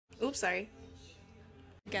Oops, sorry.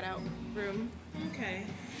 Get out room. Okay.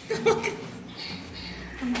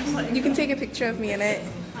 You can take a picture of me in it.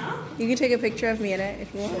 Huh? You can take a picture of me in it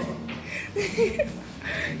if you want.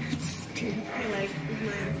 Okay, like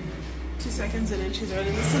 2 seconds and then she's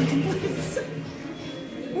already in the second place.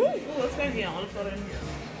 Ooh, let's go here. I want a photo in here.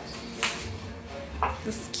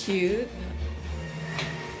 This is cute.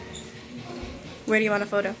 Where do you want a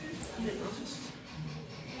photo?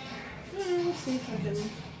 Let's see if I can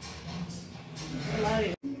allow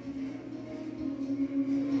you.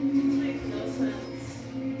 Makes no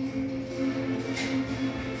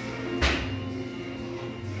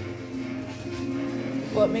sense.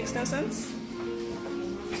 What makes no sense?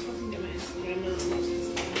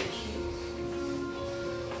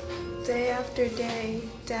 Day after day,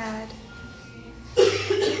 Dad.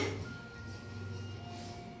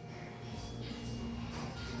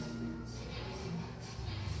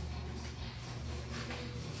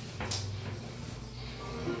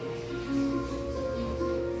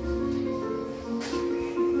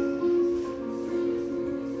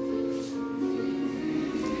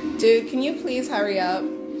 Dude, can you please hurry up?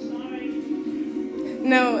 Sorry.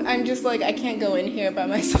 No, I'm just like, I can't go in here by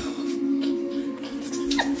myself.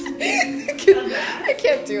 I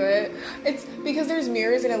can't do it. It's because there's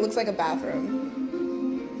mirrors and it looks like a bathroom.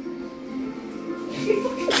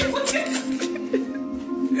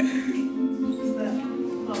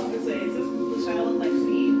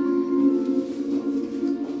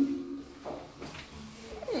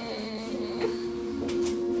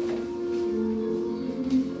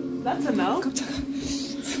 That's a no?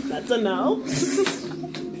 That's a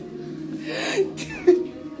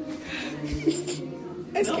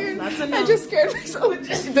no? I just scared myself.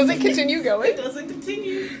 Does it continue going? It doesn't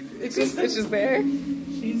continue. It's just there.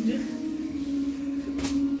 She's just...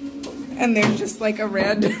 And there's just like a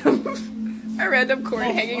random cord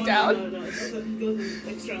hanging down. No, it goes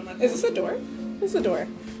extra on that cord. Is this a door? This is a door.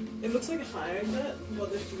 It looks like a fire exit. Well,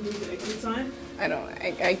 there's to move the exit sign.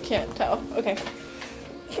 I can't tell. Okay.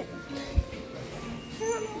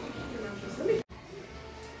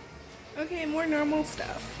 Okay, more normal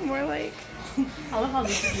stuff. More like... I love how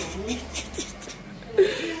this is normal.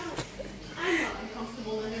 I'm not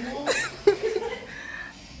uncomfortable anymore.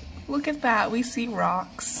 Look at that. We see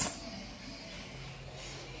rocks.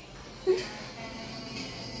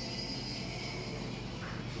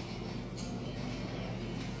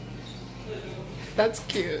 That's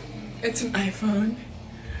cute. It's an iPhone.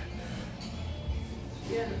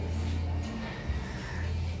 Yeah.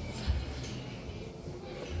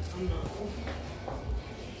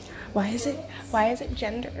 Why is it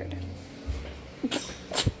gendered? I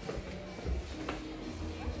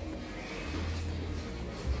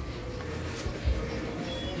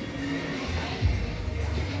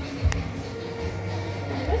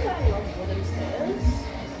love wooden stairs.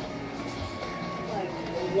 Like,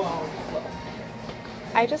 wow.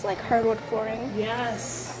 I just like hardwood flooring.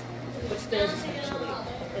 Yes. But stairs especially.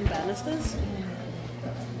 And banisters.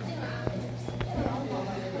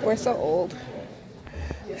 We're so old.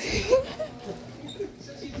 He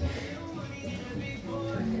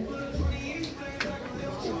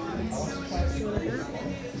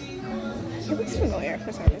looks familiar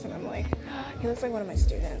for some reason. I'm like, he looks like one of my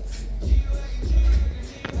students.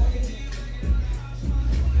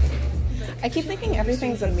 I keep thinking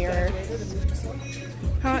everything's a mirror.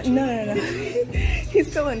 Huh? No. He's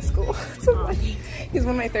still in school. So like, he's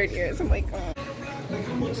one of my third years. I'm like, oh.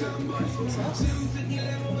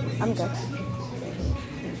 I'm good.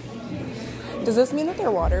 Does this mean that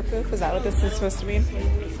they're waterproof? Is that what this is supposed to mean?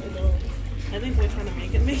 I think we're trying to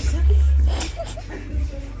make it make sense.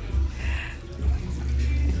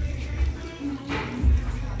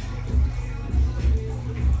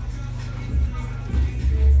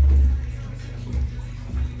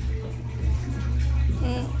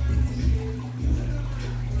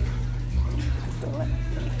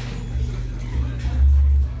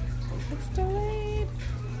 It's delayed.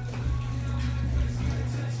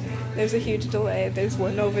 There's a huge delay. There's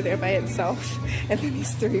one over there by itself, and then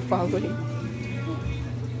these three following.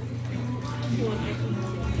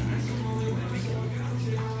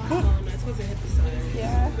 Oh, no, it's supposed to hit the side.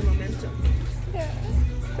 Yeah. The momentum. Yeah.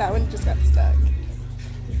 That one just got stuck.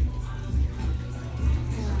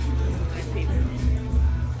 My favorite.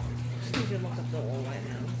 You can look up the wall right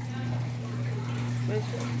now. Where's it?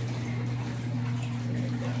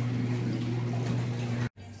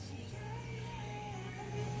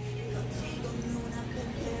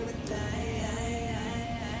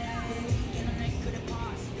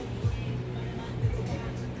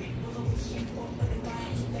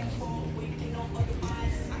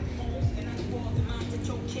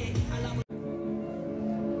 Kick.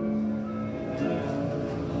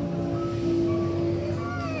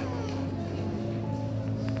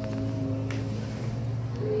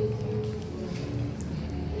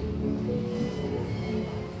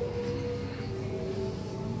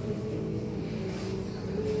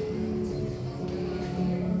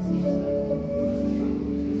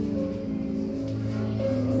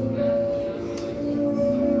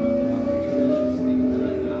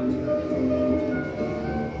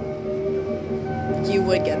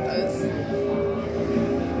 would get those.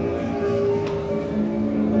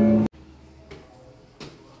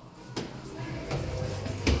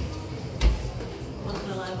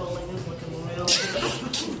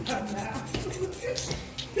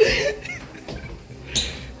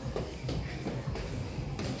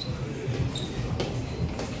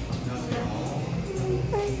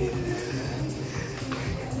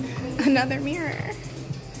 Another mirror.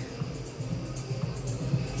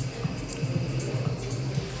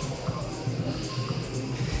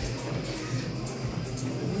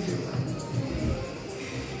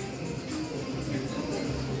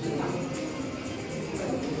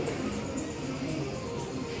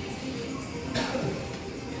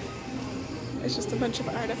 It's just a bunch of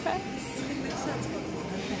artifacts. It makes sense.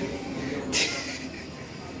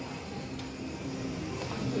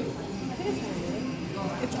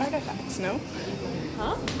 It's artifacts, no?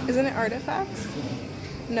 Huh? Isn't it artifacts?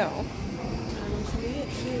 No. For me, it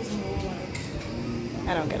feels more like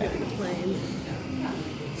I don't get it. a plane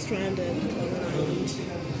stranded on an island.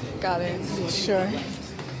 Got it. Sure.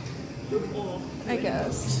 Or I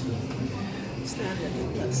guess.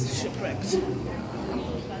 stranded, that's shipwrecked.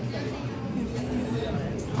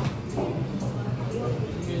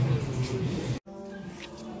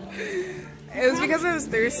 It was because I was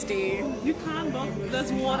thirsty. You can't, but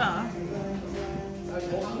there's water.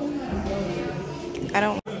 I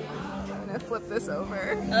don't. I'm gonna flip this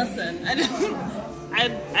over. Listen,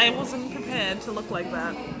 I wasn't prepared to look like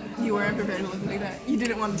that. You weren't prepared to look like that. You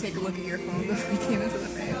didn't want to take a look at your phone before you came into the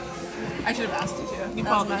frame. I should have asked you to. You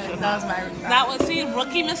probably should. That was my. That was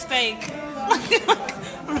rookie mistake.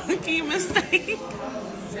 Rookie mistake.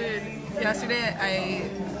 Dude, yesterday I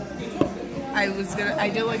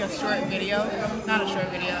did like a short video, not a short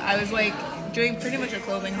video. I was like doing pretty much a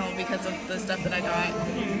clothing haul because of the stuff that I got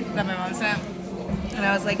that my mom sent. And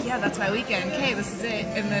I was like, yeah, that's my weekend. Okay, this is it.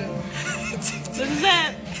 And then This is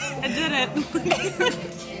it. I did it.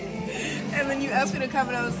 and then you asked me to come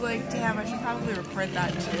and I was like, damn, I should probably record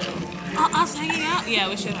that too. Us hanging out? Yeah,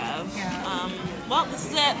 we should have. Yeah. Well, this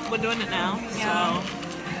is it. We're doing it now. Yeah. So.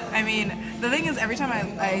 I mean, the thing is, every time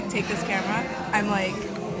I take this camera, I'm like,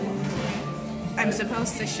 I'm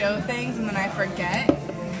supposed to show things and then I forget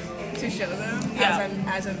to show them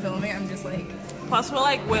as I'm filming. I'm just like. Plus, we're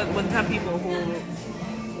like with 10 people who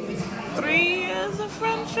 3 years of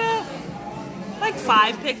friendship, like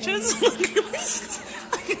 5 pictures.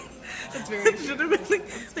 It's very. Should have been like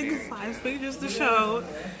 5 pages to show,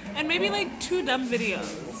 and maybe like 2 dumb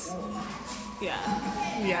videos. Yeah.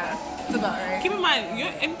 Yeah, it's about right. Keep in mind,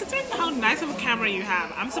 and considering how nice of a camera you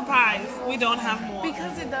have, I'm surprised we don't have more.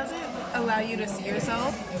 Because it doesn't allow you to see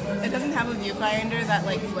yourself. It doesn't have a viewfinder that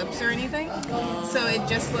like flips or anything. So it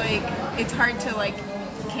just like, it's hard to like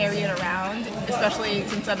carry it around, especially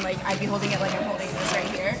since I'd be holding it like I'm holding this right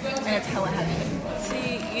here, and it's hella heavy.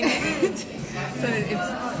 See, you need So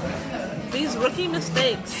it's. these rookie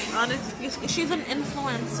mistakes. Honestly, she's an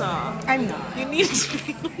influencer. I'm not. You need to.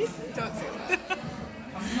 Don't say that.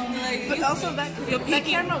 Like, But also that you're that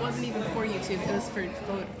peeking. camera wasn't even for YouTube. It was for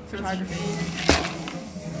photography.